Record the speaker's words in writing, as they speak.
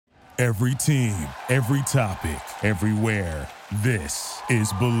Every team, every topic, everywhere. This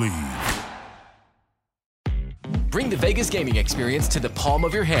is Believe. Bring the Vegas gaming experience to the palm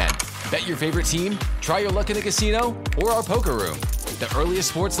of your hand. Bet your favorite team, try your luck in the casino, or our poker room. The earliest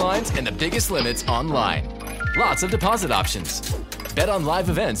sports lines and the biggest limits online. Lots of deposit options. Bet on live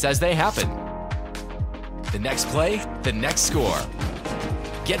events as they happen. The next play, the next score.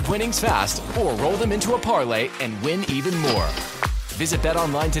 Get winnings fast or roll them into a parlay and win even more. Visit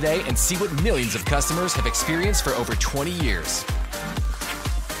BetOnline today and see what millions of customers have experienced for over 20 years.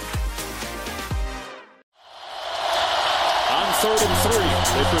 On 3rd and 3,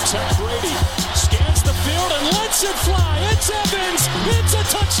 they protect Brady. Scans the field and lets it fly. It's Evans. It's a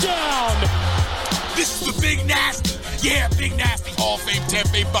touchdown. This is the Big Nasty. Yeah, Big Nasty. Hall of Fame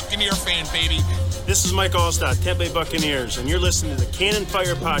Tampa Bay Buccaneer fan, baby. This is Mike Allstott, Tampa Bay Buccaneers, and you're listening to the Cannon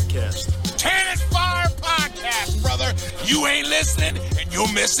Fire Podcast. Cannon Fire Podcast, brother. You ain't listening, and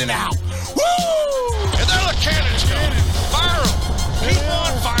you're missing out. Woo! And there the cannons go. Fire them. Keep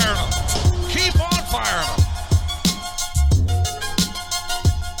on firing them. Keep on firing them.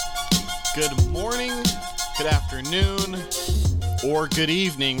 Good morning, good afternoon, or good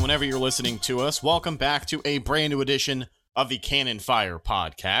evening whenever you're listening to us. Welcome back to a brand new edition of the Cannon Fire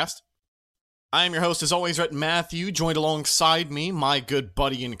Podcast. I am your host, as always, Rhett Matthew, joined alongside me, my good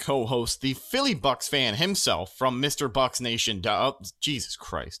buddy and co-host, the Philly Bucks fan himself from Mr. Bucks Nation. Jesus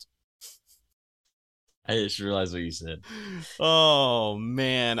Christ. I just realized what you said. Oh,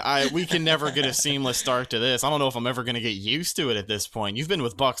 man. We can never get a seamless start to this. I don't know if I'm ever going to get used to it at this point. You've been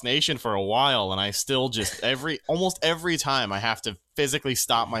with Bucks Nation for a while, and I still just, almost every time I have to physically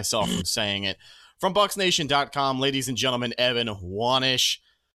stop myself from saying it. From BucksNation.com, ladies and gentlemen, Evan Wanish.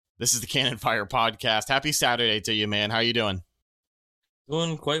 This is the Cannon Fire Podcast. Happy Saturday to you, man. How you doing?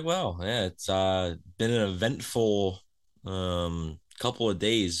 Doing quite well. Yeah, it's been an eventful couple of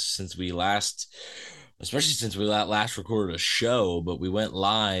days since we last recorded a show, but we went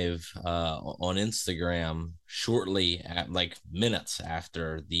live on Instagram shortly at minutes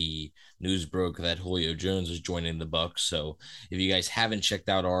after the news broke that Julio Jones was joining the Bucks. So if you guys haven't checked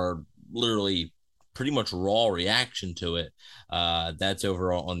out our literally pretty much raw reaction to it, that's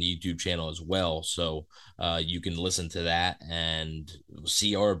over on the YouTube channel as well. So you can listen to that and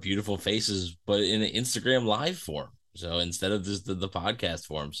see our beautiful faces, but in an Instagram live form. So instead of just the podcast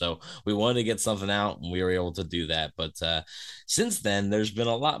form. So we wanted to get something out and we were able to do that. But since then, there's been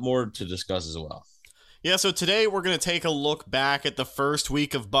a lot more to discuss as well. Yeah, so today we're going to take a look back at the first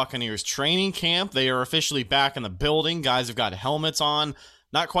week of Buccaneers training camp. They are officially back in the building. Guys have got helmets on.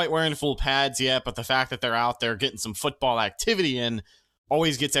 Not quite wearing full pads yet, but the fact that they're out there getting some football activity in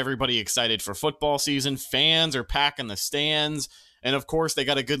always gets everybody excited for football season. Fans are packing the stands. And, of course, they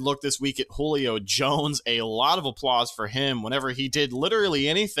got a good look this week at Julio Jones. A lot of applause for him whenever he did literally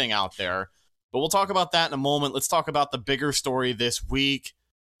anything out there. But we'll talk about that in a moment. Let's talk about the bigger story this week,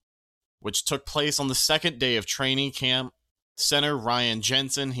 which took place on the second day of training camp. Center Ryan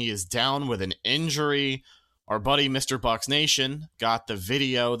Jensen, he is down with an injury. Our buddy, Mr. Bucks Nation, got the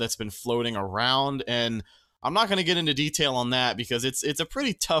video that's been floating around, and I'm not going to get into detail on that because it's a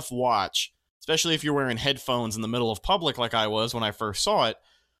pretty tough watch, especially if you're wearing headphones in the middle of public like I was when I first saw it.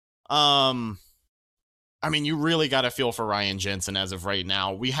 I mean, you really got to feel for Ryan Jensen as of right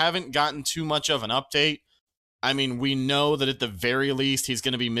now. We haven't gotten too much of an update. I mean, we know that at the very least he's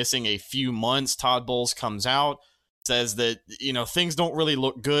going to be missing a few months. Todd Bowles comes out, says that, things don't really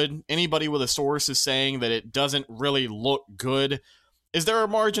look good. Anybody with a source is saying that it doesn't really look good. Is there a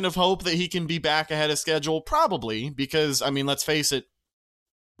margin of hope that he can be back ahead of schedule? Probably, because, let's face it,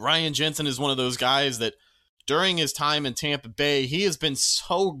 Ryan Jensen is one of those guys that during his time in Tampa Bay, he has been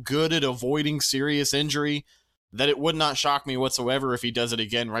so good at avoiding serious injury that it would not shock me whatsoever if he does it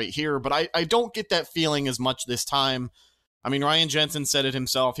again right here. But I don't get that feeling as much this time. Ryan Jensen said it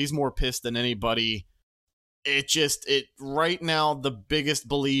himself. He's more pissed than anybody. Right now, the biggest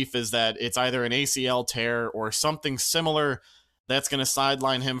belief is that it's either an ACL tear or something similar that's going to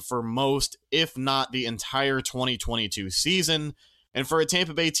sideline him for most, if not the entire 2022 season. And for a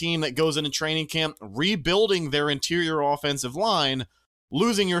Tampa Bay team that goes into training camp, rebuilding their interior offensive line,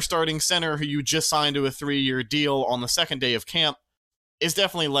 losing your starting center who you just signed to a 3-year deal on the second day of camp is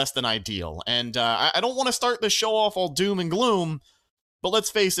definitely less than ideal. And I don't want to start the show off all doom and gloom, but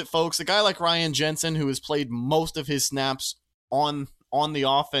let's face it, folks, a guy like Ryan Jensen, who has played most of his snaps on the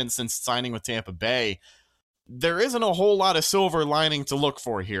offense since signing with Tampa Bay, there isn't a whole lot of silver lining to look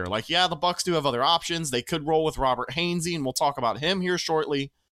for here. The Bucs do have other options. They could roll with Robert Hainsey, and we'll talk about him here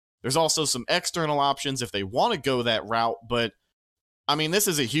shortly. There's also some external options if they want to go that route, but I mean, this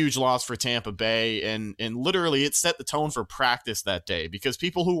is a huge loss for Tampa Bay, and literally it set the tone for practice that day because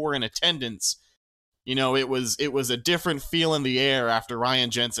people who were in attendance, you know, it was a different feel in the air after Ryan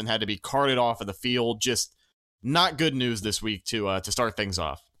Jensen had to be carted off of the field. Just not good news this week to start things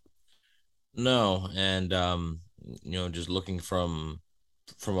off. No, and just looking from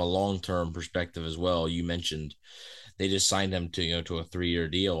a long-term perspective as well, you mentioned they just signed him to a 3-year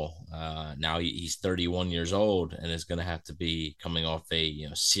deal. Now he's 31 years old and is going to have to be coming off a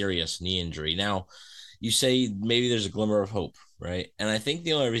serious knee injury. Now, you say maybe there's a glimmer of hope, right? And I think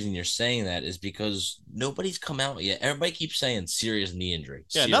the only reason you're saying that is because nobody's come out yet. Everybody keeps saying serious knee injury.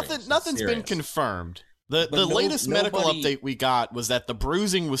 Yeah, nothing's been confirmed. The latest medical update we got was that the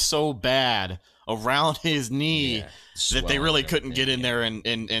bruising was so bad around his knee that they really couldn't get in there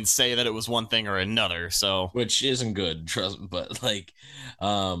and say that it was one thing or another. So, which isn't good, trust me. But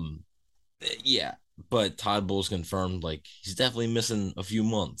but Todd Bowles confirmed he's definitely missing a few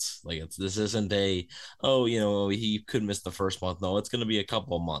months. This isn't he could miss the first month. No, it's going to be a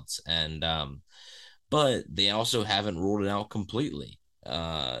couple of months. And but they also haven't ruled it out completely.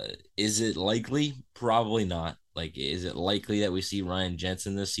 Is it likely? Probably not. Is it likely that we see Ryan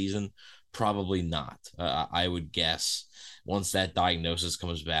Jensen this season? Probably not. I would guess once that diagnosis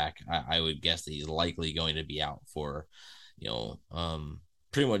comes back, I would guess that he's likely going to be out for,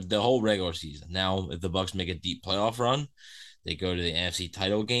 pretty much the whole regular season. Now, if the Bucs make a deep playoff run, they go to the NFC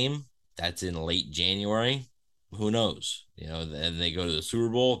title game. That's in late January. Who knows? And they go to the Super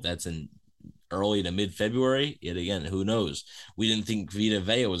Bowl. That's in early to mid-February. Yet again, who knows? We didn't think Vita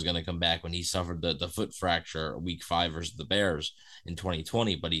Vea was going to come back when he suffered the foot fracture week 5 versus the Bears in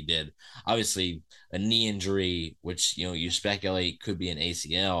 2020, but he did. Obviously, a knee injury, which you speculate could be an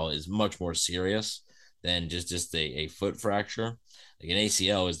ACL, is much more serious than just a foot fracture. An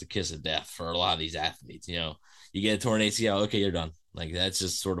ACL is the kiss of death for a lot of these athletes. You get a torn ACL, okay, you're done. That's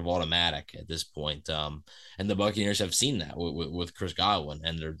just sort of automatic at this point. And the Buccaneers have seen that with Chris Godwin,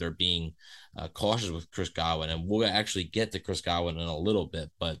 and they're being cautious with Chris Godwin. And we'll actually get to Chris Godwin in a little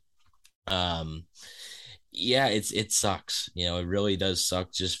bit, but it sucks. It really does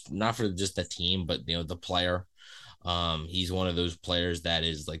suck. Just not for just the team, but the player. He's one of those players that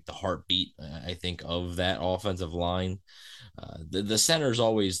is the heartbeat, I think, of that offensive line. The center is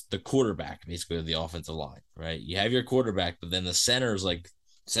always the quarterback, basically, of the offensive line, right? You have your quarterback, but then the center's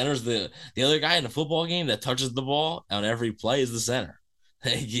the other guy in the football game that touches the ball on every play is the center.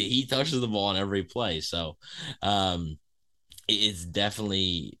 He touches the ball on every play. So it's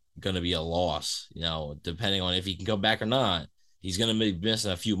definitely going to be a loss, depending on if he can come back or not. He's going to be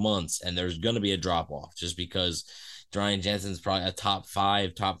missing a few months, and there's going to be a drop-off just because Ryan Jensen's probably a top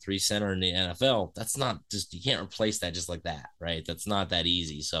 5, top 3 center in the NFL. That's not just, you can't replace that just like that, right? That's not that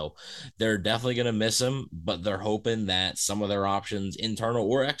easy. So they're definitely going to miss him, but they're hoping that some of their options, internal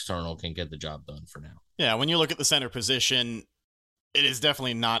or external, can get the job done for now. Yeah, when you look at the center position, it is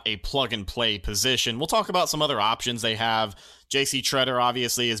definitely not a plug-and-play position. We'll talk about some other options they have. J.C. Tretter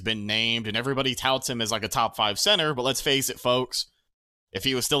obviously has been named, and everybody touts him as a top 5 center, but let's face it, folks, if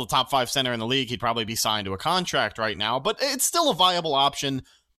he was still the top 5 center in the league, he'd probably be signed to a contract right now, but it's still a viable option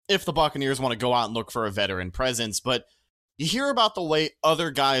if the Buccaneers want to go out and look for a veteran presence. But you hear about the way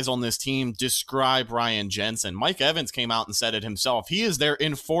other guys on this team describe Ryan Jensen. Mike Evans came out and said it himself. He is their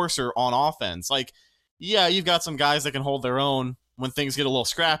enforcer on offense. You've got some guys that can hold their own when things get a little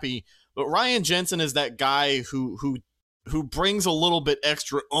scrappy, but Ryan Jensen is that guy who brings a little bit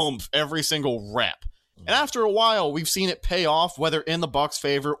extra oomph every single rep. And after a while, we've seen it pay off, whether in the Bucs'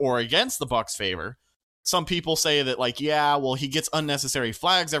 favor or against the Bucs' favor. Some people say that, he gets unnecessary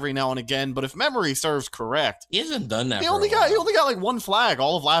flags every now and again, but if memory serves correct, he hasn't done that. He only got one flag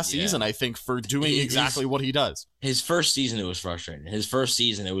all of last season, I think, for doing exactly what he does. His first season, it was frustrating. His first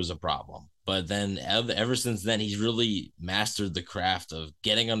season, it was a problem. But then ever since then, he's really mastered the craft of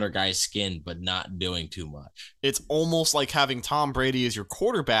getting under guys' skin, but not doing too much. It's almost like having Tom Brady as your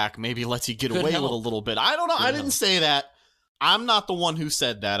quarterback maybe lets you get away with a little bit. I don't know. I didn't say that. I'm not the one who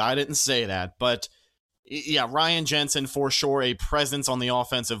said that. I didn't say that. But yeah, Ryan Jensen, for sure, a presence on the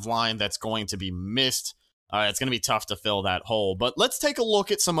offensive line that's going to be missed. It's going to be tough to fill that hole. But let's take a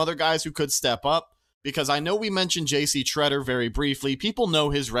look at some other guys who could step up. Because I know we mentioned J.C. Tretter very briefly. People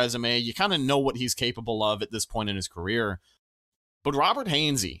know his resume. You kind of know what he's capable of at this point in his career. But Robert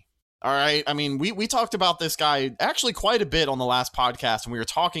Hainsey, all right? I mean, we talked about this guy actually quite a bit on the last podcast when we were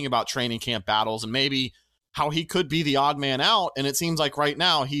talking about training camp battles and maybe how he could be the odd man out. And it seems like right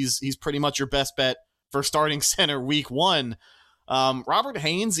now he's pretty much your best bet for starting center week 1. Robert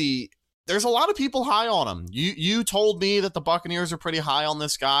Hainsey, there's a lot of people high on him. You told me that the Buccaneers are pretty high on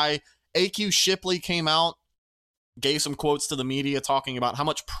this guy. AQ Shipley came out gave some quotes to the media talking about how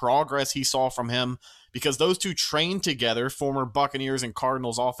much progress he saw from him because those two trained together, former Buccaneers and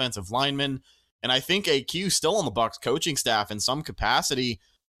Cardinals offensive linemen. And I think AQ still on the Bucs coaching staff in some capacity.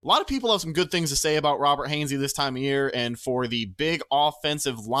 A lot of people have some good things to say about Robert Hainsey this time of year, and for the big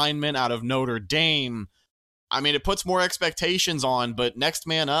offensive lineman out of Notre Dame, I mean, it puts more expectations on, but next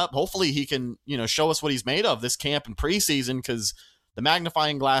man up, hopefully he can, show us what he's made of this camp and preseason, because the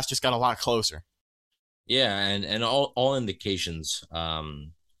magnifying glass just got a lot closer. Yeah, and all indications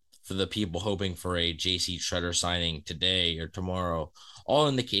for the people hoping for a J.C. Tretter signing today or tomorrow, all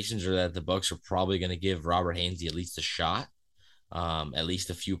indications are that the Bucs are probably going to give Robert Hainsey at least a shot, at least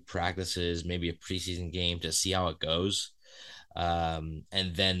a few practices, maybe a preseason game to see how it goes. And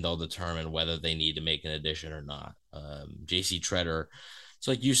then they'll determine whether they need to make an addition or not. J.C. Tretter,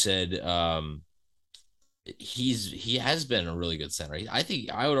 so like you said, he has been a really good center. I think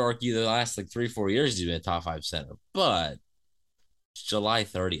I would argue the last 3-4 years he's been a top 5 center, but it's July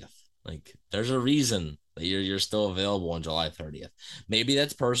 30th. There's a reason that you're still available on July 30th. Maybe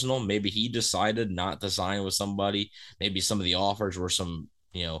that's personal. Maybe he decided not to sign with somebody. Maybe some of the offers were some,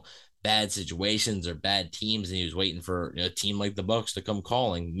 bad situations or bad teams, and he was waiting for a team like the Bucs to come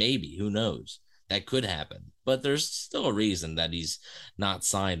calling. Maybe, who knows? That could happen. But there's still a reason that he's not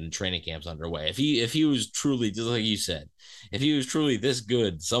signed and training camp's underway. If he was truly, just like you said, if he was truly this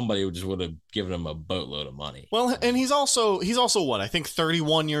good, somebody would have given him a boatload of money. Well, and he's also what? I think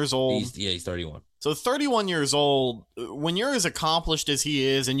 31 years old. He's 31. So 31 years old, when you're as accomplished as he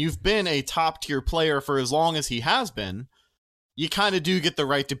is, and you've been a top tier player for as long as he has been, you kind of do get the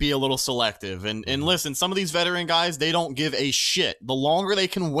right to be a little selective. And listen, some of these veteran guys, they don't give a shit. The longer they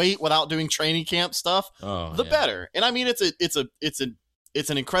can wait without doing training camp stuff, the better. And I mean, it's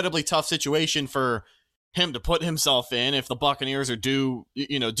an incredibly tough situation for him to put himself in if the Buccaneers do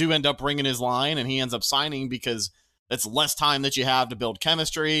end up bringing his line and he ends up signing, because that's less time that you have to build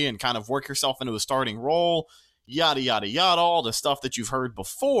chemistry and kind of work yourself into a starting role, yada, yada, yada, all the stuff that you've heard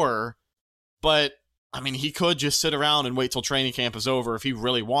before. But I mean, he could just sit around and wait till training camp is over if he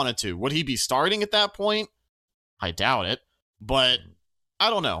really wanted to. Would he be starting at that point? I doubt it, but I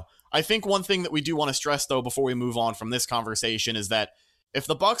don't know. I think one thing that we do want to stress, though, before we move on from this conversation is that if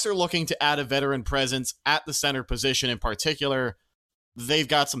the Bucs are looking to add a veteran presence at the center position in particular, they've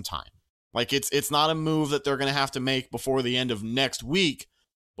got some time. It's not a move that they're going to have to make before the end of next week.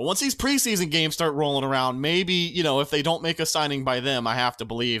 But once these preseason games start rolling around, maybe, if they don't make a signing by them, I have to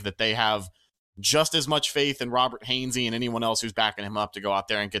believe that they have just as much faith in Robert Hainsey and anyone else who's backing him up to go out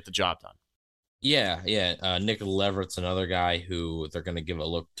there and get the job done. Yeah. Nick Leverett's another guy who they're going to give a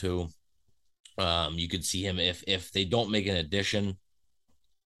look to. You could see him if they don't make an addition.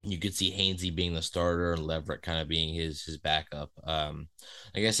 You could see Hainsey being the starter and Leverett kind of being his backup.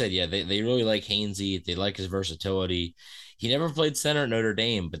 Like I said, they really like Hainsey. They like his versatility. He never played center at Notre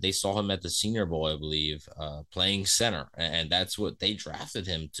Dame, but they saw him at the Senior Bowl, I believe, playing center. And that's what they drafted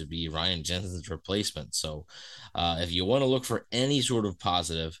him to be, Ryan Jensen's replacement. So if you want to look for any sort of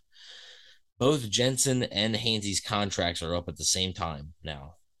positive, both Jensen and Hainsey's contracts are up at the same time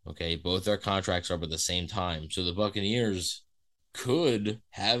now. Okay, both their contracts are up at the same time. So the Buccaneers could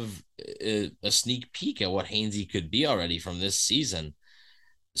have a sneak peek at what Hainsey could be already from this season.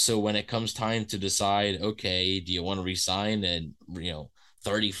 So when it comes time to decide, okay, do you want to resign and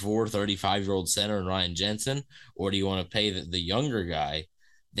 34, 35-year-old center and Ryan Jensen, or do you want to pay the younger guy?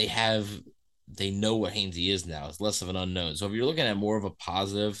 They know what Hainsey is now. It's less of an unknown. So if you're looking at more of a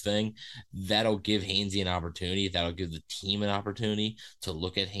positive thing, that'll give Hainsey an opportunity. That'll give the team an opportunity to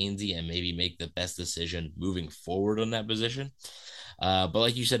look at Hainsey and maybe make the best decision moving forward on that position. But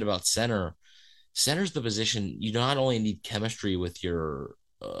like you said about center's the position you not only need chemistry with your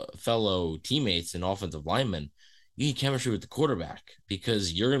fellow teammates and offensive linemen, you need chemistry with the quarterback,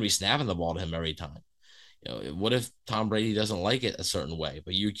 because you're going to be snapping the ball to him every time. What if Tom Brady doesn't like it a certain way,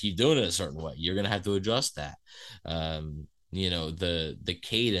 but you keep doing it a certain way? You're going to have to adjust that. The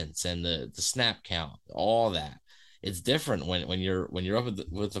cadence and the snap count, all that. It's different when you're up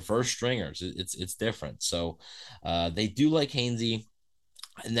with the first stringers. It's different. So they do like Hainsey.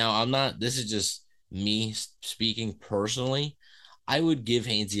 Now this is just me speaking personally. I would give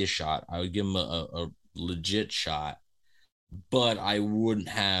Hainsey a shot. I would give him a legit shot, but I wouldn't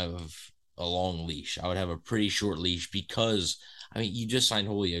have a long leash. I would have a pretty short leash, because you just signed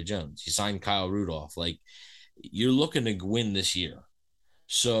Julio Jones. You signed Kyle Rudolph. You're looking to win this year.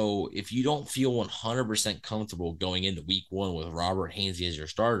 So if you don't feel 100% comfortable going into week 1 with Robert Hainsey as your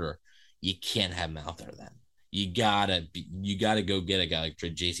starter, you can't have him out there then. You gotta go get a guy like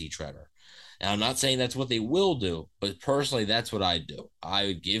J.C. Tretter. Now, I'm not saying that's what they will do, but personally, that's what I'd do. I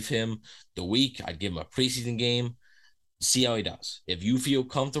would give him the week. I'd give him a preseason game. see how he does. If you feel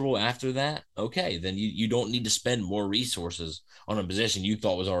comfortable after that, okay, then you don't need to spend more resources on a position you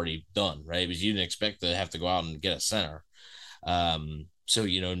thought was already done, right? Because you didn't expect to have to go out and get a center. So,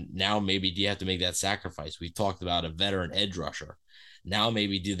 now maybe do you have to make that sacrifice? We talked about a veteran edge rusher. Now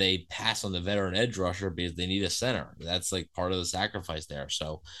maybe do they pass on the veteran edge rusher because they need a center? That's like part of the sacrifice there.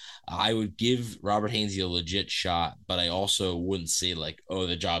 So I would give Robert Hainsey a legit shot, but I also wouldn't say like, oh,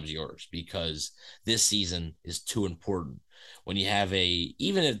 the job's yours, because this season is too important. When you have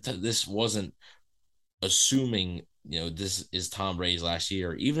even if this wasn't assuming, this is Tom Brady's last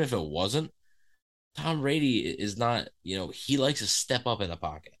year, even if it wasn't, Tom Brady is not, he likes to step up in the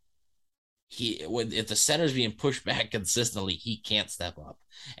pocket. If the center's being pushed back consistently, he can't step up,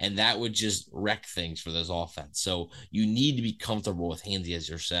 and that would just wreck things for this offense. So you need to be comfortable with Hainsey as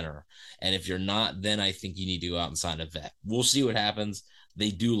your center, and if you're not, then I think you need to go out and sign a vet. We'll see what happens. They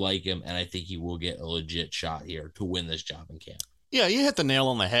do like him, and I think he will get a legit shot here to win this job in camp. Yeah, you hit the nail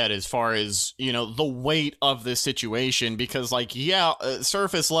on the head as far as, the weight of this situation, because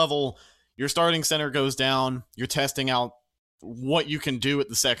surface level, your starting center goes down, you're testing out what you can do at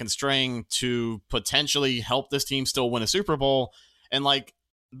the second string to potentially help this team still win a Super Bowl. And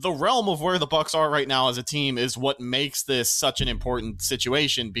the realm of where the Bucs are right now as a team is what makes this such an important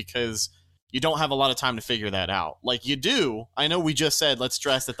situation, because you don't have a lot of time to figure that out. Like you do. I know we just said, let's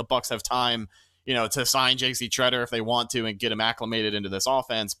stress that the Bucs have time, to sign JC Tretter if they want to and get him acclimated into this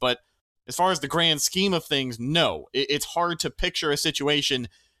offense. But as far as the grand scheme of things, no, it's hard to picture a situation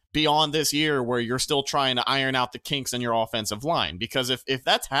beyond this year where you're still trying to iron out the kinks in your offensive line. Because if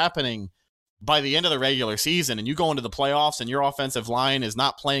that's happening by the end of the regular season and you go into the playoffs and your offensive line is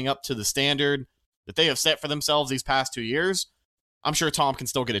not playing up to the standard that they have set for themselves these past 2 years, I'm sure Tom can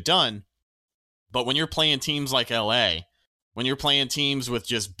still get it done. But when you're playing teams like LA, when you're playing teams with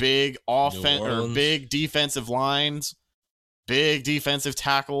just big offense or big defensive lines, big defensive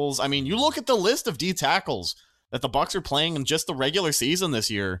tackles, I mean, you look at the list of D tackles that the Bucs are playing in just the regular season this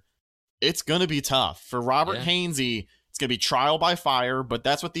year, it's going to be tough. For Robert Hainsey, it's going to be trial by fire, but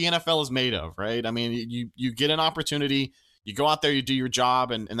that's what the NFL is made of, right? I mean, you get an opportunity, you go out there, you do your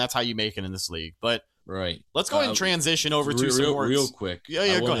job, and that's how you make it in this league. But right, let's go ahead and transition over to some more real quick.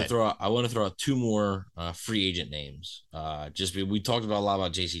 Yeah, go ahead. I want to throw out two more free agent names. We talked about a lot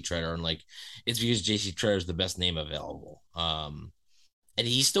about JC Tretter, and it's because JC Tretter is the best name available. And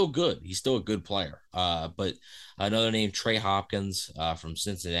he's still good. He's still a good player. But another name, Trey Hopkins from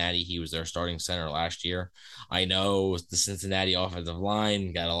Cincinnati. He was their starting center last year. I know the Cincinnati offensive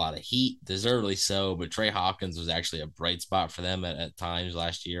line got a lot of heat, deservedly so, but Trey Hopkins was actually a bright spot for them at times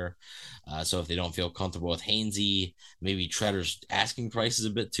last year. So if they don't feel comfortable with Hainsey, maybe Tretter's asking prices a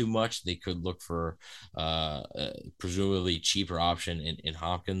bit too much, they could look for presumably cheaper option in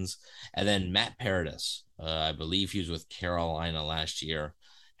Hopkins. And then Matt Paradis. I believe he was with Carolina last year.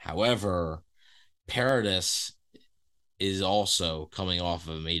 However, Paradis is also coming off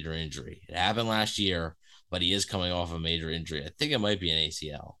of a major injury. It happened last year, but he is coming off a major injury. I think it might be an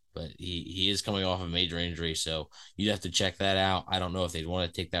ACL, but he is coming off a major injury, so you'd have to check that out. I don't know if they'd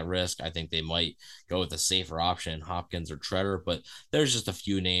want to take that risk. I think they might go with a safer option, Hopkins or Tretter, but there's just a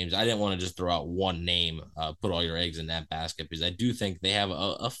few names. I didn't want to just throw out one name, put all your eggs in that basket, because I do think they have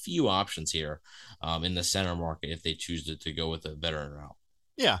a few options here in the center market if they choose to go with a veteran route.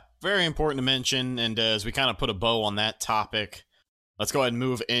 Yeah, very important to mention, and as we kind of put a bow on that topic, let's go ahead and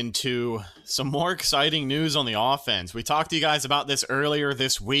move into some more exciting news on the offense. We talked to you guys about this earlier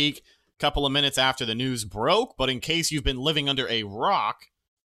this week, a couple of minutes after the news broke, but in case you've been living under a rock,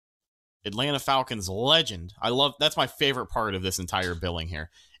 Atlanta Falcons legend. That's my favorite part of this entire billing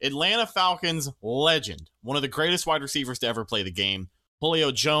here. Atlanta Falcons legend, one of the greatest wide receivers to ever play the game.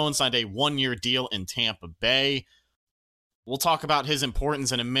 Julio Jones signed a 1-year deal in Tampa Bay. We'll talk about his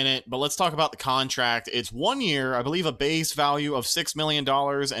importance in a minute, but let's talk about the contract. It's 1 year, I believe a base value of $6 million,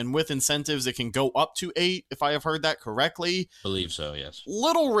 and with incentives, it can go up to $8 million, if I have heard that correctly. Believe so, yes.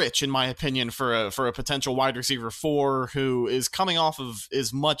 Little rich, in my opinion, for a potential wide receiver 4 who is coming off of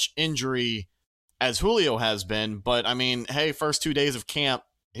as much injury as Julio has been. But, I mean, hey, first 2 days of camp,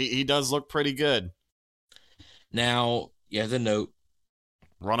 he does look pretty good. Now, you have to note,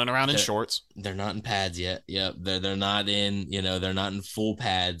 running around in shorts. They're not in pads yet. Yep. They're not in, they're not in full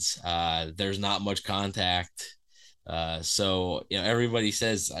pads. There's not much contact. So, everybody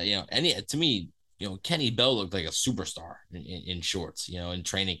says, to me, Kenny Bell looked like a superstar in shorts, in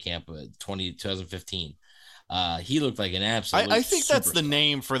training camp 2015. He looked like an absolute I think that's superstar. the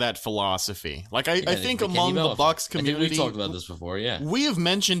name for that philosophy. I think among the Bucs community, we talked about this before. Yeah, we have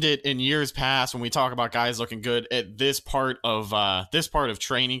mentioned it in years past when we talk about guys looking good at this part of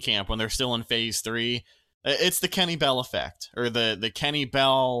training camp when they're still in phase 3. It's the Kenny Bell effect, or the Kenny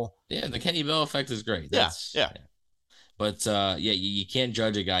Bell. Yeah, the Kenny Bell effect is great. Yeah. But you can't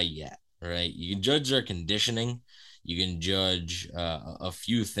judge a guy yet, right? You can judge their conditioning, you can judge a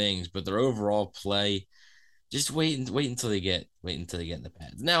few things, but their overall play, just wait until they get in the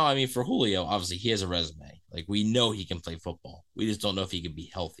pads. Now, I mean, for Julio, obviously he has a resume. Like, we know he can play football. We just don't know if he can be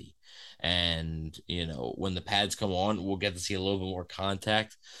healthy. And, when the pads come on, we'll get to see a little bit more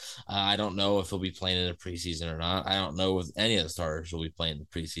contact. I don't know if he'll be playing in the preseason or not. I don't know if any of the starters will be playing in the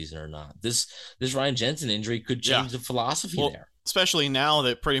preseason or not. This Ryan Jensen injury could change the philosophy there. Especially now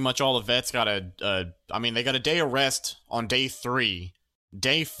that pretty much all the vets got they got a day of rest on day 3.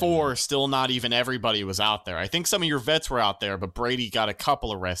 Day 4, still not even everybody was out there. I think some of your vets were out there, but Brady got a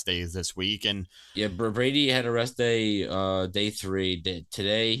couple of rest days this week. And yeah, Brady had a rest day, day 3.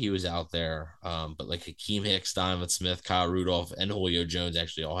 Today he was out there, but like Hakeem Hicks, Donovan Smith, Kyle Rudolph, and Julio Jones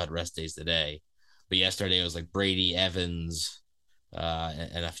actually all had rest days today. But yesterday it was like Brady, Evans,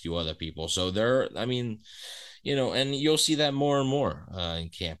 and a few other people. So and you'll see that more and more in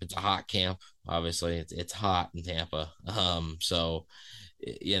camp. It's a hot camp, obviously. It's hot in Tampa. So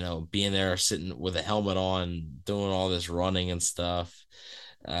being there, sitting with a helmet on, doing all this running and stuff.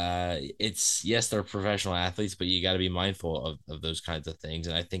 They're professional athletes, but you got to be mindful of those kinds of things.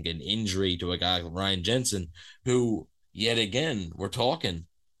 And I think an injury to a guy like Ryan Jensen, who yet again, we're talking,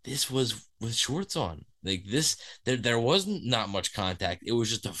 this was with shorts on. Like this, there wasn't not much contact. It was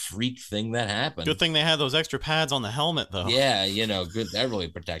just a freak thing that happened. Good thing they had those extra pads on the helmet, though. Yeah, good. That really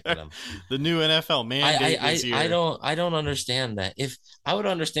protected him. The new NFL mandate this year. I don't understand that. If I would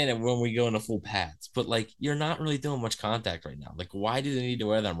understand it when we go into full pads, but like you're not really doing much contact right now. Like, why do they need to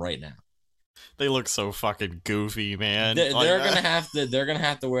wear them right now? They look so fucking goofy, man. They're gonna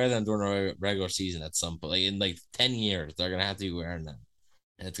have to wear them during a regular season at some point. Like in like 10 years, they're gonna have to be wearing them.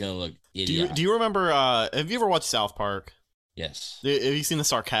 And it's gonna look idiotic. Do you remember? Have you ever watched South Park? Yes. Have you seen the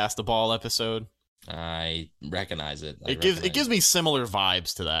Sarcastaball episode? I recognize it. It gives me similar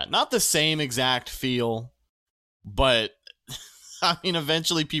vibes to that. Not the same exact feel, but I mean,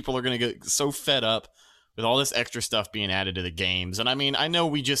 eventually people are gonna get so fed up with all this extra stuff being added to the games. And I mean, I know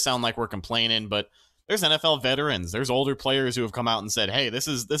we just sound like we're complaining, but there's NFL veterans, there's older players who have come out and said, "Hey, this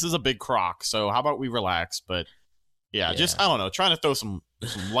is a big crock. So how about we relax?" But yeah, just I don't know, trying to throw some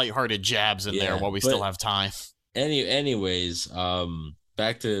lighthearted jabs in there while we still have time. Anyways,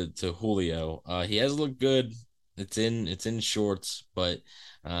 back to Julio. He has looked good. It's in shorts, but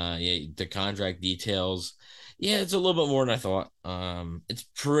the contract details. Yeah, it's a little bit more than I thought. It's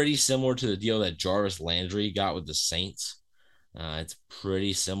pretty similar to the deal that Jarvis Landry got with the Saints. It's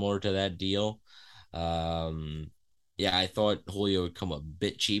pretty similar to that deal. I thought Julio would come a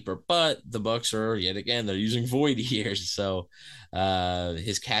bit cheaper, but the Bucs are yet again they're using void years, so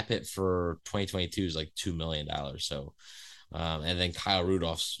his cap hit for 2022 is like $2 million. So, and then Kyle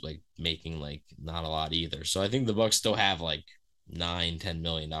Rudolph's like making like not a lot either. So I think the Bucs still have like $9-10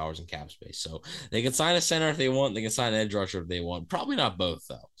 million in cap space, so they can sign a center if they want. They can sign an edge rusher if they want. Probably not both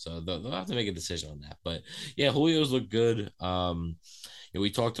though, so they'll have to make a decision on that. But yeah, Julio's look good. We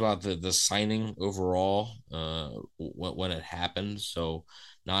talked about the signing overall when it happened, so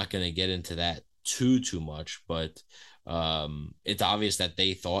not going to get into that too much, but it's obvious that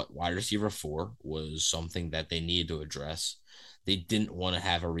they thought wide receiver 4 was something that they needed to address. They didn't want to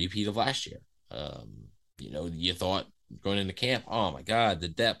have a repeat of last year. You thought going into camp, oh my God, the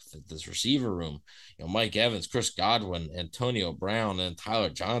depth of this receiver room, Mike Evans, Chris Godwin, Antonio Brown, and Tyler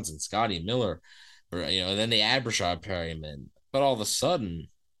Johnson, Scotty Miller, and then they add Rashad Perryman. But all of a sudden,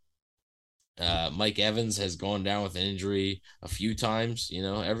 Mike Evans has gone down with an injury a few times. He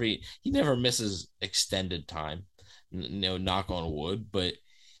never misses extended time. Knock on wood, but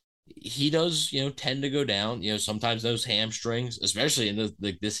he does. Tend to go down. Sometimes those hamstrings, especially in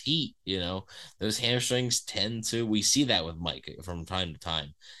this heat. Those hamstrings tend to. We see that with Mike from time to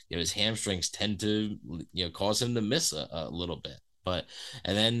time. His hamstrings tend to cause him to miss a little bit.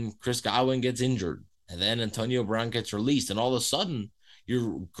 And then Chris Godwin gets injured. And then Antonio Brown gets released, and all of a sudden,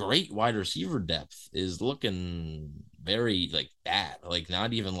 your great wide receiver depth is looking very bad,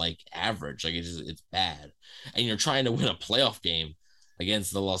 not even average. It's bad, and you're trying to win a playoff game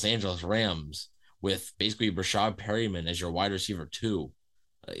against the Los Angeles Rams with basically Rashad Perryman as your wide receiver 2.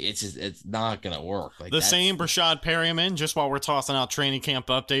 It's not gonna work. Same Rashad Perryman, just while we're tossing out training camp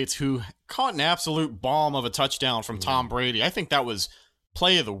updates, who caught an absolute bomb of a touchdown from Tom Brady. I think that was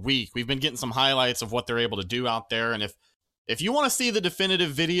play of the week. We've been getting some highlights of what they're able to do out there, and if you want to see the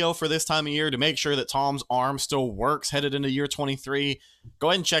definitive video for this time of year to make sure that Tom's arm still works headed into year 23, go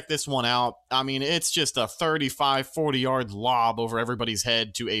ahead and check this one out. I mean, it's just a 35-40 yard lob over everybody's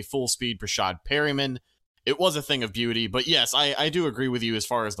head to a full speed Rashad Perryman, it was a thing of beauty. But yes, I do agree with you as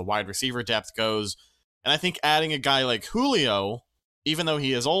far as the wide receiver depth goes. And I think adding a guy like Julio, even though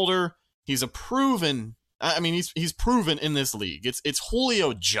he is older, he's proven in this league. It's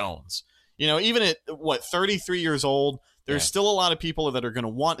Julio Jones. Even at 33 years old, there's still a lot of people that are going to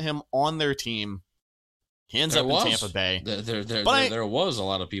want him on their team. He ends up in Tampa Bay. There was a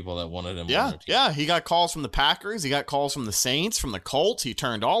lot of people that wanted him on their team. Yeah, he got calls from the Packers. He got calls from the Saints, from the Colts. He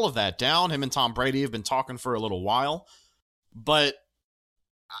turned all of that down. Him and Tom Brady have been talking for a little while. But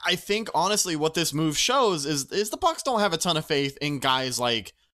I think, honestly, what this move shows is the Bucs don't have a ton of faith in guys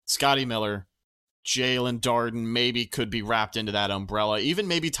like Scotty Miller. Jalen Darden maybe could be wrapped into that umbrella. Even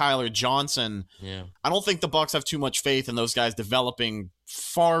maybe Tyler Johnson. Yeah. I don't think the Bucs have too much faith in those guys developing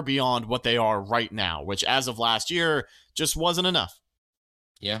far beyond what they are right now, which as of last year just wasn't enough.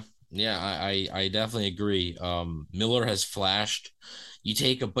 Yeah. I definitely agree. Miller has flashed.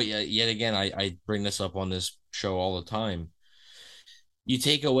 But yet again, I bring this up on this show all the time. You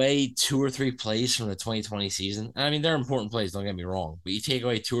take away 2 or 3 plays from the 2020 season. I mean, they're important plays, don't get me wrong. But you take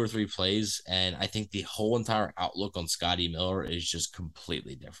away 2 or 3 plays, and I think the whole entire outlook on Scotty Miller is just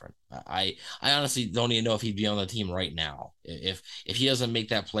completely different. I honestly don't even know if he'd be on the team right now. If he doesn't make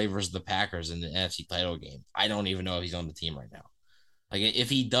that play versus the Packers in the NFC title game, I don't even know if he's on the team right now. Like,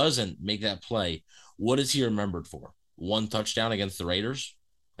 if he doesn't make that play, what is he remembered for? 1 touchdown against the Raiders?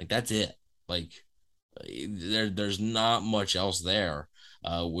 Like, that's it. Like, there's not much else there.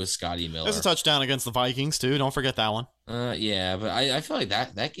 With Scotty Miller. There's a touchdown against the Vikings, too. Don't forget that one. Yeah, but I feel like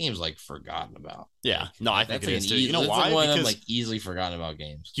that game's, like, forgotten about. Yeah. No, I think it is, too. You know why? Like one of them, like, easily forgotten about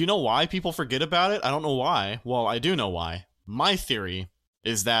games. Do you know why people forget about it? I don't know why. Well, I do know why. My theory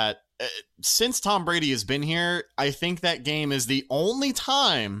is that since Tom Brady has been here, I think that game is the only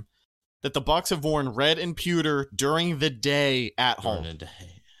time that the Bucs have worn red and pewter during the day at home. During the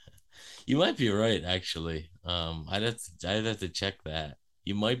day. You might be right, actually. I'd have to check that.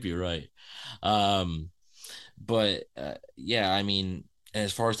 You might be right. But yeah, I mean,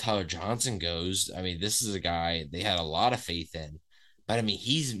 as far as Tyler Johnson goes, I mean, this is a guy they had a lot of faith in. But, I mean,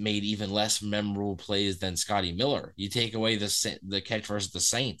 he's made even less memorable plays than Scotty Miller. You take away the catch versus the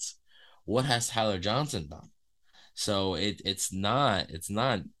Saints. What has Tyler Johnson done? So it's not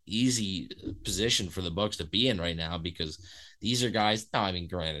easy position for the Bucs to be in right now because these are guys. No, I mean,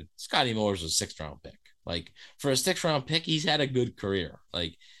 granted, Scotty Miller's a 6th-round pick. Like, for a 6th-round pick, he's had a good career.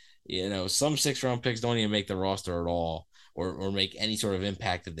 Like, some 6th-round picks don't even make the roster at all or make any sort of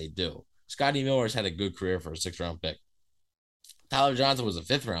impact if they do. Scotty Miller's had a good career for a 6th-round pick. Tyler Johnson was a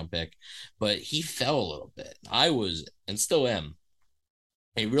 5th-round pick, but he fell a little bit. I was, and still am,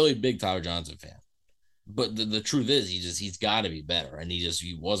 a really big Tyler Johnson fan. But the truth is, he's got to be better, and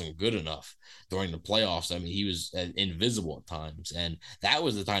he wasn't good enough during the playoffs. I mean, he was invisible at times, and that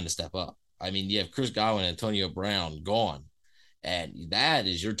was the time to step up. I mean, you have Chris Godwin and Antonio Brown gone, and that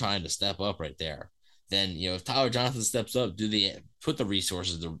is your time to step up right there. Then, if Tyler Johnson steps up, do they put the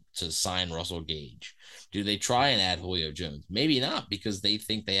resources to sign Russell Gage? Do they try and add Julio Jones? Maybe not, because they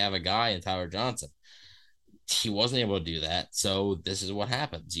think they have a guy in Tyler Johnson. He wasn't able to do that, so this is what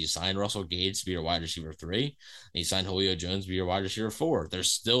happens. You sign Russell Gage to be your wide receiver 3, and you sign Julio Jones to be your wide receiver 4.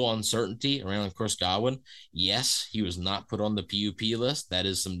 There's still uncertainty around Chris Godwin. Yes, he was not put on the PUP list. That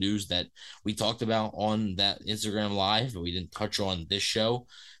is some news that we talked about on that Instagram Live, but we didn't touch on this show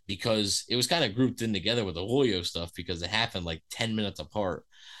because it was kind of grouped in together with the Julio stuff because it happened like 10 minutes apart.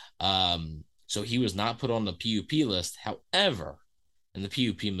 So he was not put on the PUP list. However, and the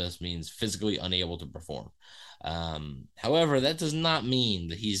PUP list means physically unable to perform. However, that does not mean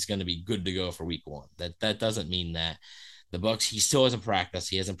that he's going to be good to go for week 1. That doesn't mean that. The Bucs, he still hasn't practiced.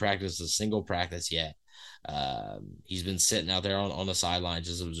 He hasn't practiced a single practice yet. He's been sitting out there on the sidelines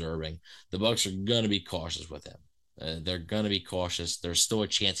just observing. The Bucs are going to be cautious with him. They're going to be cautious. There's still a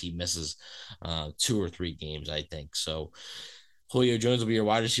chance he misses 2 or 3 games, I think. So Julio Jones will be your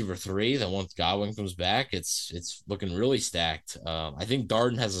wide receiver 3. Then once Godwin comes back, it's looking really stacked. I think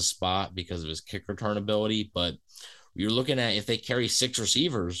Darden has a spot because of his kick return ability, but you're looking at if they carry 6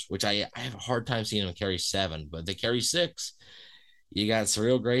 receivers, which I have a hard time seeing them carry 7, but they carry 6. You got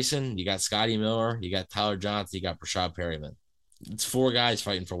Cyril Grayson, you got Scotty Miller, you got Tyler Johnson, you got Brashad Perryman. It's 4 guys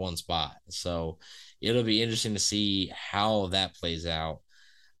fighting for 1 spot. So it'll be interesting to see how that plays out.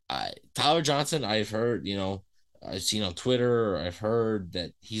 Tyler Johnson, I've heard, I've seen on Twitter, I've heard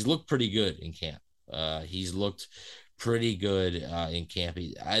that he's looked pretty good in camp. He's looked pretty good in camp.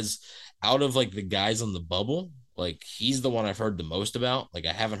 As out of like the guys on the bubble, like he's the one I've heard the most about. Like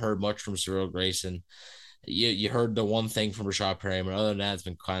I haven't heard much from Cyril Grayson. You heard the one thing from Brashad Perryman. Other than that, it's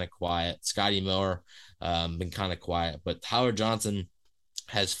been kind of quiet. Scotty Miller been kind of quiet. But Tyler Johnson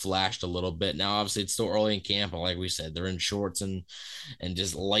has flashed a little bit. Now, obviously, it's still early in camp, but like we said, they're in shorts and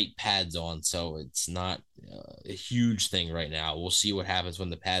just light pads on, so it's not a huge thing right now. We'll see what happens when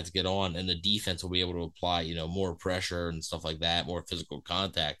the pads get on, and the defense will be able to apply, more pressure and stuff like that, more physical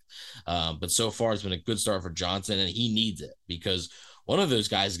contact. But so far, it's been a good start for Johnson, and he needs it because one of those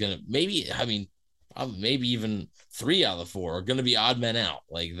guys is going to maybe even 3 out of the 4 are going to be odd men out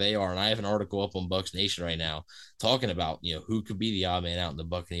like they are. And I have an article up on Bucs Nation right now talking about, who could be the odd man out in the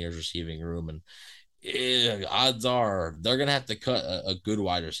Buccaneers receiving room. And odds are they're going to have to cut a good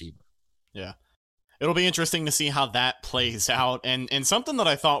wide receiver. Yeah. It'll be interesting to see how that plays out. And something that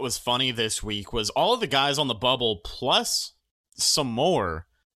I thought was funny this week was all of the guys on the bubble plus some more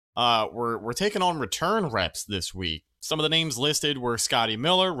were taking on return reps this week. Some of the names listed were Scotty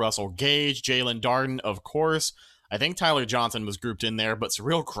Miller, Russell Gage, Jalen Darden, of course. I think Tyler Johnson was grouped in there, but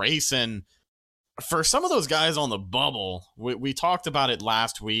Cyril Grayson. For some of those guys on the bubble, we talked about it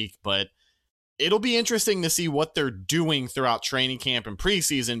last week, but it'll be interesting to see what they're doing throughout training camp and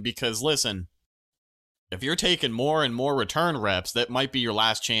preseason because, listen, if you're taking more and more return reps, that might be your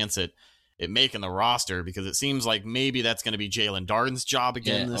last chance at making the roster because it seems like maybe that's going to be Jalen Darden's job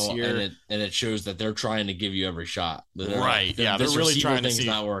again this year. And it shows that they're trying to give you every shot. Right. They're really trying to see.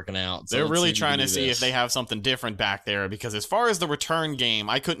 Not working out. So they're really trying to see if they have something different back there because as far as the return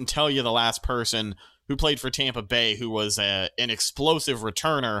game, I couldn't tell you the last person who played for Tampa Bay who was an explosive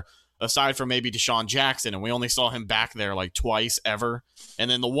returner aside from maybe Deshaun Jackson, and we only saw him back there like twice ever. And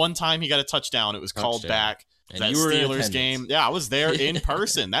then the one time he got a touchdown, it was called back. And that you were Steelers game. Yeah, I was there in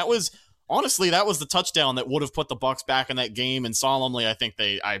person. That was the touchdown that would have put the Bucs back in that game, and solemnly, I think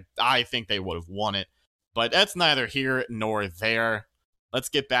they would have won it. But that's neither here nor there. Let's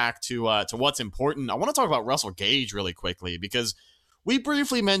get back to what's important. I want to talk about Russell Gage really quickly because we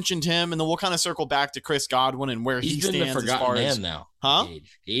briefly mentioned him, and then we'll kind of circle back to Chris Godwin and where he stands. He's been the forgotten man now. Huh?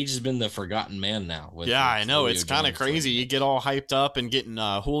 Gage has been the forgotten man now. Yeah, I know. It's kind of crazy. You get all hyped up and getting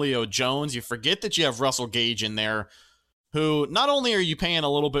Julio Jones. You forget that you have Russell Gage in there, who not only are you paying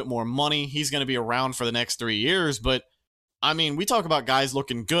a little bit more money, he's going to be around for the next 3 years, but I mean, we talk about guys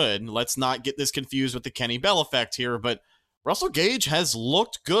looking good. Let's not get this confused with the Kenny Bell effect here, but Russell Gage has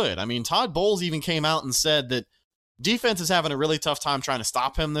looked good. I mean, Todd Bowles even came out and said that defense is having a really tough time trying to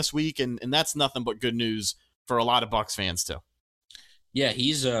stop him this week, and that's nothing but good news for a lot of Bucs fans too. Yeah,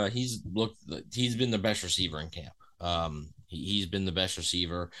 he's been the best receiver in camp. He's been the best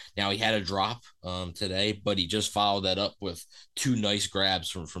receiver. Now he had a drop today, but he just followed that up with 2 nice grabs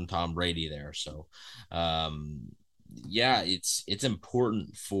from Tom Brady there. So, yeah, it's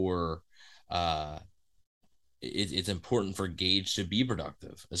important for it's important for Gage to be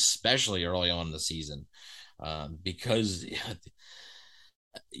productive, especially early on in the season, because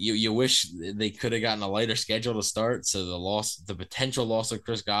you wish they could have gotten a lighter schedule to start, so the potential loss of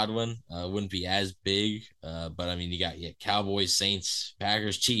Chris Godwin wouldn't be as big. But I mean, you got Cowboys, Saints,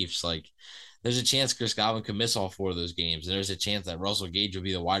 Packers, Chiefs. Like, there's a chance Chris Godwin could miss all 4 of those games, and there's a chance that Russell Gage will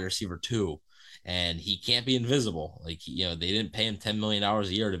be the wide receiver 2, and he can't be invisible. Like, they didn't pay him $10 million a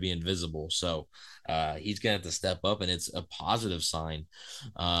year to be invisible, so he's gonna have to step up, and it's a positive sign.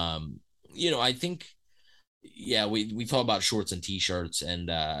 I think. Yeah, we talk about shorts and T-shirts and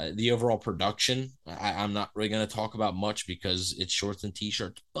the overall production. I'm not really going to talk about much because it's shorts and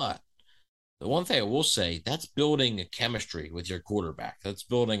T-shirts. But the one thing I will say, that's building a chemistry with your quarterback. That's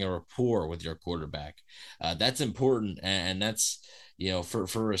building a rapport with your quarterback. That's important, and that's for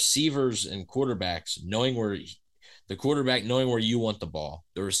receivers and quarterbacks, knowing where the quarterback knowing where you want the ball,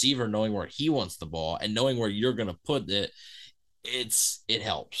 the receiver knowing where he wants the ball, and knowing where you're going to put it. It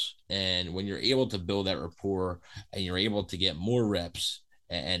helps. And when you're able to build that rapport and you're able to get more reps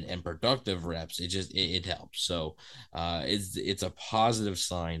and productive reps, it helps. So it's a positive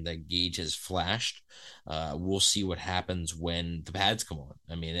sign that Gage has flashed. We'll see what happens when the pads come on.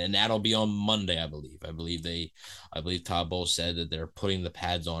 I mean, and that'll be on Monday, I believe. I believe Todd Bowles said that they're putting the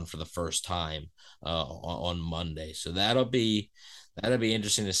pads on for the first time on Monday. So that'll be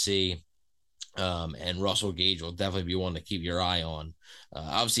interesting to see. And Russell Gage will definitely be one to keep your eye on.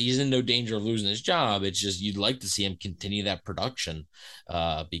 Obviously, he's in no danger of losing his job. It's just you'd like to see him continue that production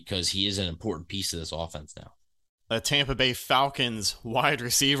because he is an important piece of this offense now. The Tampa Bay Falcons wide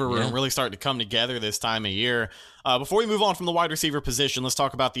receiver room really starting to come together this time of year. Before we move on from the wide receiver position, let's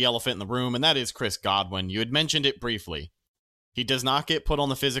talk about the elephant in the room, and that is Chris Godwin. You had mentioned it briefly. He does not get put on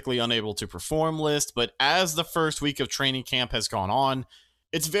the physically unable to perform list, but as the first week of training camp has gone on,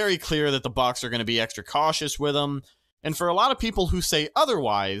 it's very clear that the Bucs are going to be extra cautious with him. And for a lot of people who say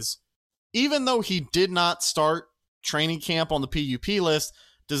otherwise, even though he did not start training camp on the PUP list,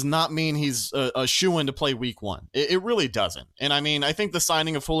 does not mean he's a shoo-in to play week one. It really doesn't. And I mean, I think the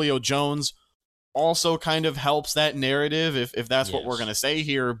signing of Julio Jones also kind of helps that narrative, if that's what we're going to say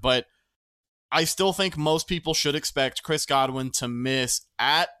here. But I still think most people should expect Chris Godwin to miss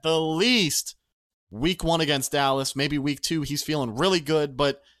at the least week one against Dallas, maybe week two. He's feeling really good,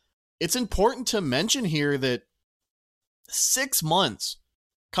 but it's important to mention here that 6 months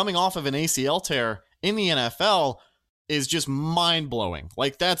coming off of an ACL tear in the NFL is just mind-blowing.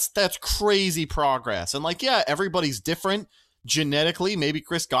 Like, that's crazy progress. And like, yeah, everybody's different genetically. Maybe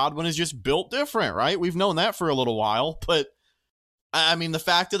Chris Godwin is just built different, right? We've known that for a little while, but I mean, the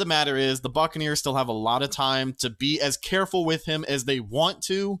fact of the matter is the Buccaneers still have a lot of time to be as careful with him as they want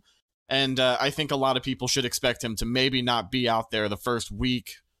to. And I think a lot of people should expect him to maybe not be out there the first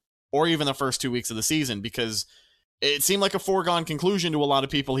week or even the first 2 weeks of the season, because it seemed like a foregone conclusion to a lot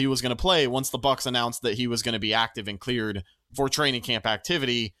of people he was going to play once the Bucs announced that he was going to be active and cleared for training camp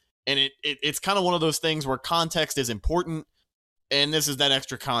activity. And it's kind of one of those things where context is important, and this is that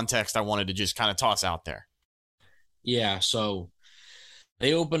extra context I wanted to just kind of toss out there. Yeah, so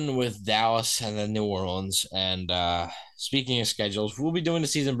they open with Dallas and then New Orleans. And speaking of schedules, we'll be doing the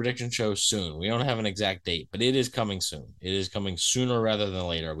season prediction show soon. We don't have an exact date, but it is coming soon. It is coming sooner rather than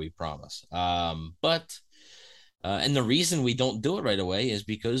later, we promise. And the reason we don't do it right away is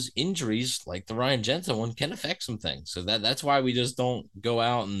because injuries like the Ryan Jensen one can affect some things. So that's why we just don't go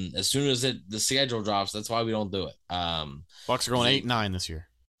out, and as soon as the schedule drops, that's why we don't do it. Bucs are going 8-9 this year.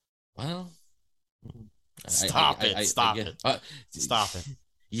 Well, Stop it. Stop it.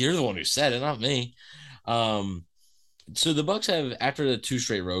 You're the one who said it, not me. So the Bucs have, after the 2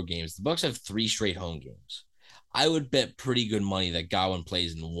 straight road games, the Bucs have 3 straight home games. I would bet pretty good money that Godwin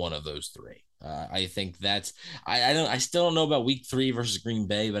plays in one of those 3. I think that's I still don't know about week 3 versus Green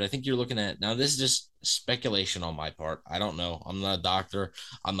Bay, but I think you're looking at, now this is just speculation on my part. I don't know. I'm not a doctor.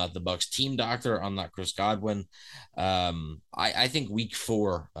 I'm not the Bucs team doctor. I'm not Chris Godwin. I think week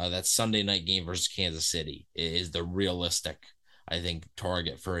 4, that Sunday night game versus Kansas City, is the realistic, I think,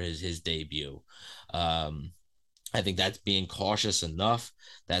 target for his debut. I think that's being cautious enough.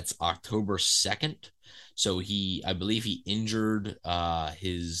 That's October 2nd. So I believe he injured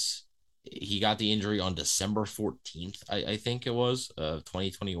he got the injury on December 14th, I think it was,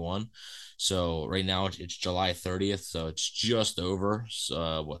 2021. So right now it's July 30th. So it's just over,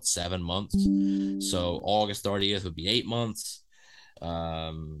 7 months. So August 30th would be 8 months.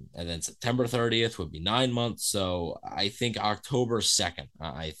 And then September 30th would be 9 months. So I think October 2nd,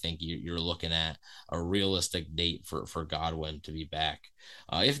 I think you're looking at a realistic date for Godwin to be back.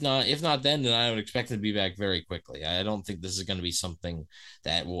 If not then I would expect him to be back very quickly. I don't think this is going to be something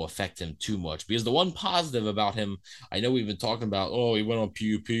that will affect him too much, because the one positive about him, I know we've been talking about, he went on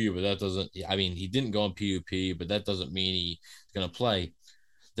PUP, but that doesn't, I mean, he didn't go on PUP, but that doesn't mean he's going to play.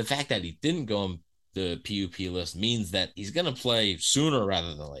 The fact that he didn't go on the PUP list means that he's going to play sooner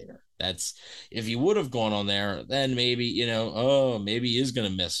rather than later. That's, if he would have gone on there, then maybe, maybe he is going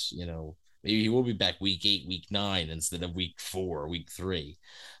to miss, maybe he will be back week 8, week 9 instead of week 4, week 3.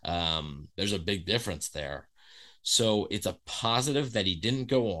 There's a big difference there. So it's a positive that he didn't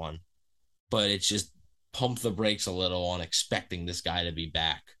go on, but it's just pump the brakes a little on expecting this guy to be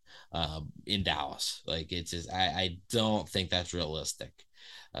back in Dallas. Like, it's just, I don't think that's realistic.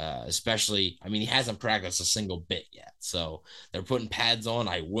 Especially, I mean, he hasn't practiced a single bit yet. So they're putting pads on.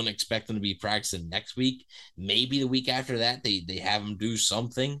 I wouldn't expect him to be practicing next week. Maybe the week after that, they have him do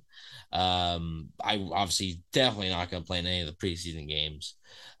something. I obviously definitely not going to play in any of the preseason games.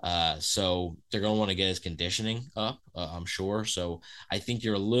 So they're going to want to get his conditioning up, I'm sure. So I think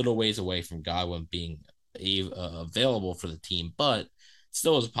you're a little ways away from Godwin being available for the team, but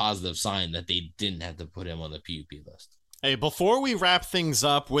still is a positive sign that they didn't have to put him on the PUP list. Hey, before we wrap things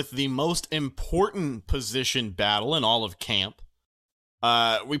up with the most important position battle in all of camp,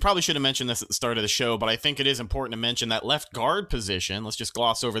 we probably should have mentioned this at the start of the show, but I think it is important to mention that left guard position. Let's just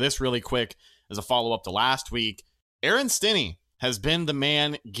gloss over this really quick as a follow-up to last week. Aaron Stinnie has been the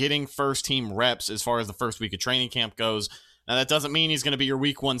man getting first-team reps as far as the first week of training camp goes. Now, that doesn't mean he's going to be your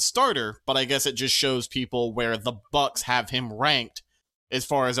week 1 starter, but I guess it just shows people where the Bucs have him ranked as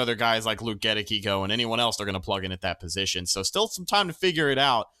far as other guys like Luke Goedeke go and anyone else they're going to plug in at that position. So still some time to figure it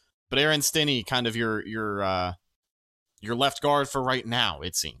out. But Aaron Stinnie, kind of your left guard for right now,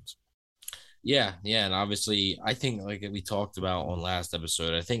 it seems. Yeah, and obviously, I think, like we talked about on last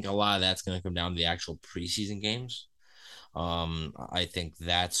episode, I think a lot of that's going to come down to the actual preseason games. I think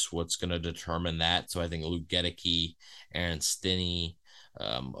that's what's going to determine that. So I think Luke Goedeke, Aaron Stinnie,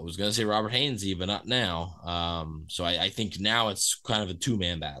 I was going to say Robert Hainsey, but not now. So I think now it's kind of a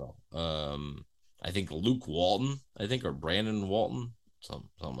 2-man battle. I think Luke Walton, or Brandon Walton,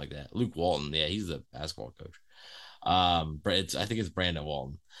 something like that. Luke Walton, yeah, he's the basketball coach. I think it's Brandon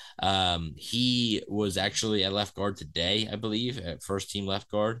Walton. He was actually at left guard today, I believe, at first team left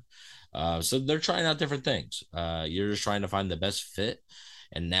guard. So they're trying out different things. You're just trying to find the best fit.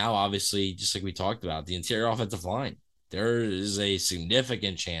 And now, obviously, just like we talked about, the interior offensive line, there is a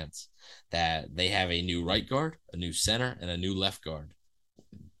significant chance that they have a new right guard, a new center, and a new left guard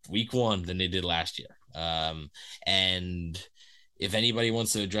week one than they did last year. And if anybody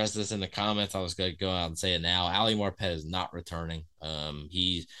wants to address this in the comments, I was going to go out and say it now. Ali Marpet is not returning.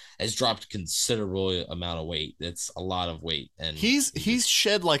 He has dropped considerable amount of weight. It's a lot of weight, and he's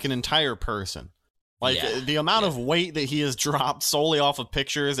shed like an entire person. Like the amount of weight that he has dropped solely off of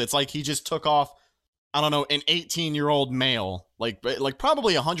pictures, it's like he just took off, I don't know, an 18-year-old male, like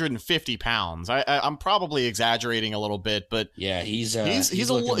probably 150 pounds. I'm probably exaggerating a little bit, but yeah, he's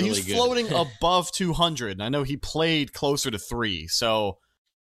really floating above 200. I know he played closer to 3, so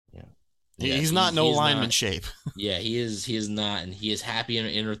he's not lineman shape. Yeah, he is not, and he is happy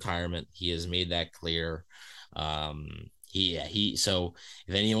in retirement. He has made that clear. So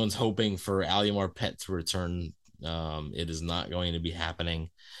if anyone's hoping for Ali Marpet to return, it is not going to be happening.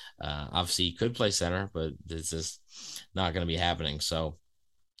 Obviously, he could play center, but this is not going to be happening. So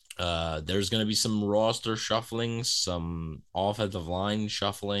there's going to be some roster shuffling, some offensive line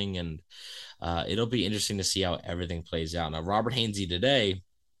shuffling, and it'll be interesting to see how everything plays out. Now, Robert Hainsey today,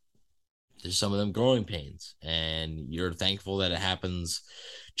 there's some of them growing pains, and you're thankful that it happens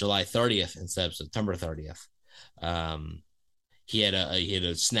July 30th instead of September 30th. He had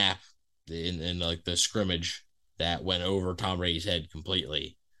a snap in like the scrimmage that went over Tom Brady's head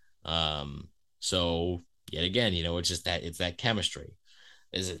completely. So yet again, it's that chemistry.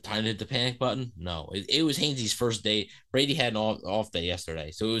 Is it time to hit the panic button? No, it was Hainsey's first day. Brady had an off day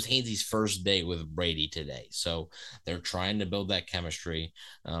yesterday, so it was Hainsey's first day with Brady today. So they're trying to build that chemistry,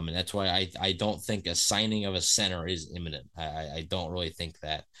 and that's why I don't think a signing of a center is imminent. I don't really think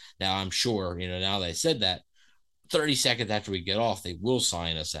that. Now I'm sure, now that I said that, 30 seconds after we get off, they will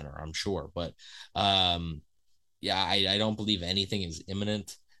sign a center, I'm sure. But I don't believe anything is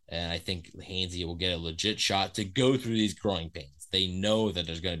imminent. And I think Hainsey will get a legit shot to go through these growing pains. They know that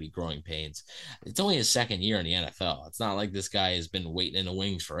there's going to be growing pains. It's only his second year in the NFL. It's not like this guy has been waiting in the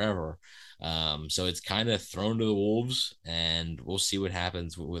wings forever. So it's kind of thrown to the wolves, and we'll see what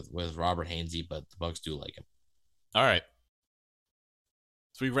happens with Robert Hainsey, but the Bucs do like him. All right.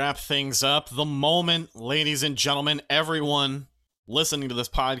 As we wrap things up, the moment, ladies and gentlemen, everyone listening to this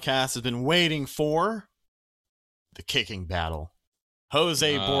podcast has been waiting for, the kicking battle.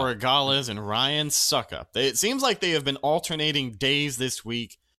 Jose Borregales and Ryan Succop. It seems like they have been alternating days this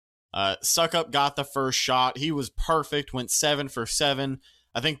week. Succop got the first shot. He was perfect, went 7 for 7.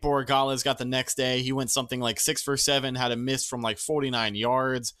 I think Borregales got the next day. He went something like 6 for 7, had a miss from like 49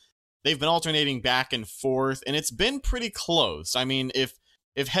 yards. They've been alternating back and forth, and it's been pretty close. I mean, if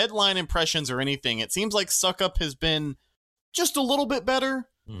headline impressions are anything, it seems like Succop has been just a little bit better.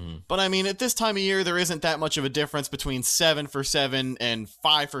 But I mean, at this time of year, there isn't that much of a difference between 7 for 7 and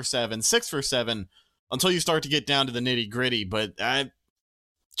 5 for 7, 6 for 7, until you start to get down to the nitty gritty. But I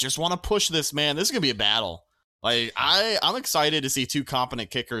just want to push this, man. This is going to be a battle. Like, I'm excited to see two competent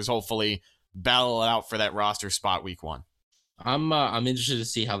kickers hopefully battle it out for that roster spot week 1. I'm interested to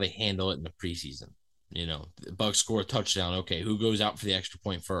see how they handle it in the preseason. The Bucs score a touchdown. Okay, who goes out for the extra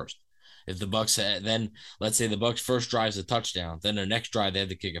point first? If the Bucs then, let's say the Bucs first drive's a touchdown, then their next drive they have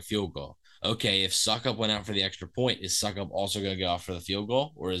to kick a field goal. Okay, if Succop went out for the extra point, is Succop also going to go out for the field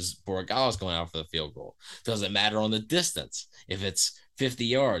goal, or is Borregales going out for the field goal? Does it matter on the distance? If it's 50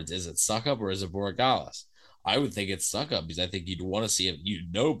 yards, is it Succop or is it Borregales? I would think it's Succop, because I think you'd want to see if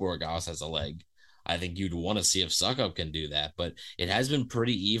Borregales has a leg. I think you'd want to see if Succop can do that, but it has been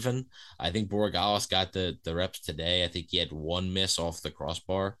pretty even. I think Borregales got the reps today. I think he had one miss off the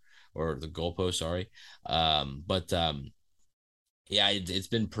crossbar. Or the goalpost, sorry. It's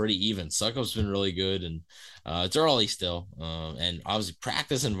been pretty even. Succop's been really good, and it's early still. And obviously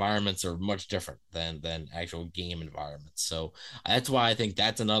practice environments are much different than actual game environments. So that's why I think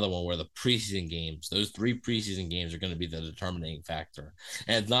that's another one where the preseason games, those 3 preseason games, are going to be the determining factor.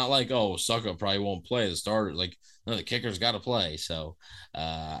 And it's not like, Succop probably won't play the starter. Like, no, the kicker's got to play. So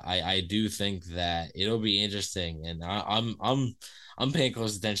I do think that it'll be interesting, and I'm paying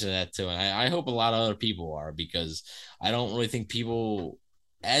close attention to that too. And I hope a lot of other people are, because I don't really think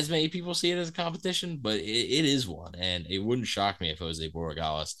as many people see it as a competition, but it is one. And it wouldn't shock me if Jose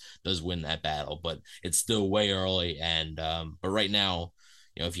Borregales does win that battle, but it's still way early. And, but right now,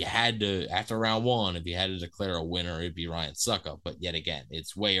 if you had to, after round 1, if you had to declare a winner, it'd be Ryan Succop. But yet again,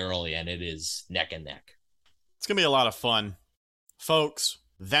 it's way early and it is neck and neck. It's going to be a lot of fun. Folks,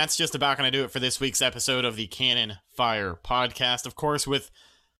 that's just about going to do it for this week's episode of the Cannon Fire Podcast. Of course, with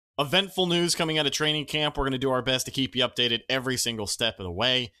eventful news coming out of training camp, we're going to do our best to keep you updated every single step of the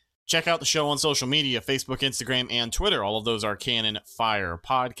way. Check out the show on social media, Facebook, Instagram, and Twitter. All of those are Cannon Fire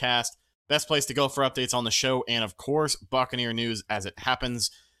Podcast. Best place to go for updates on the show, and of course, Buccaneer news as it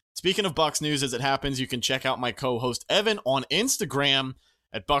happens. Speaking of Bucs news as it happens, you can check out my co-host Evan on Instagram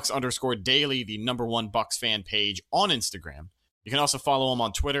at Bucs_Daily, the #1 Bucs fan page on Instagram. You can also follow him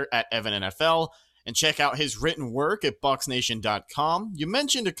on Twitter at EvanNFL and check out his written work at BucsNation.com. You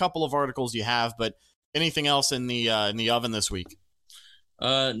mentioned a couple of articles you have, but anything else in the oven this week?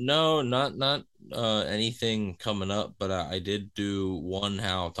 No, not anything coming up, but I did do one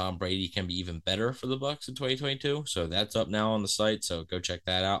how Tom Brady can be even better for the Bucs in 2022. So that's up now on the site. So go check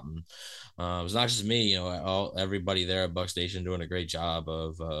that out. And it was not just me, everybody there at Bucs Nation doing a great job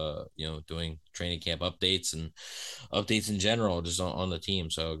of doing training camp updates and updates in general just on the team.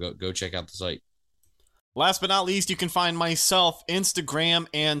 So go check out the site. Last but not least, you can find myself Instagram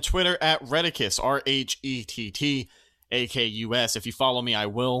and Twitter at Redicus, RHETTAKUS. If you follow me, I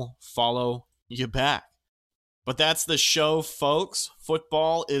will follow you back. But that's the show, folks.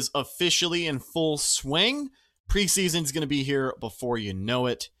 Football is officially in full swing. Preseason's going to be here before you know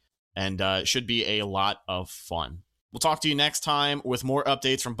it, and it should be a lot of fun. We'll talk to you next time with more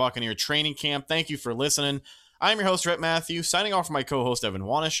updates from Buccaneer training camp. Thank you for listening. I'm your host, Rhett Matthew, signing off for my co-host, Evan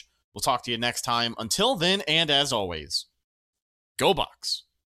Wanish. We'll talk to you next time. Until then, and as always, go Bucs.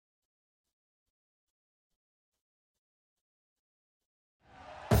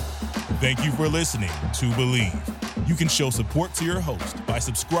 Thank you for listening to Believe. You can show support to your host by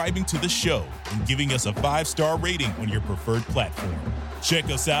subscribing to the show and giving us a 5-star rating on your preferred platform. Check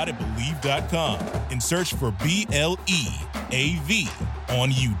us out at Believe.com and search for BLEAV on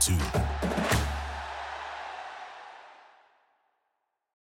YouTube.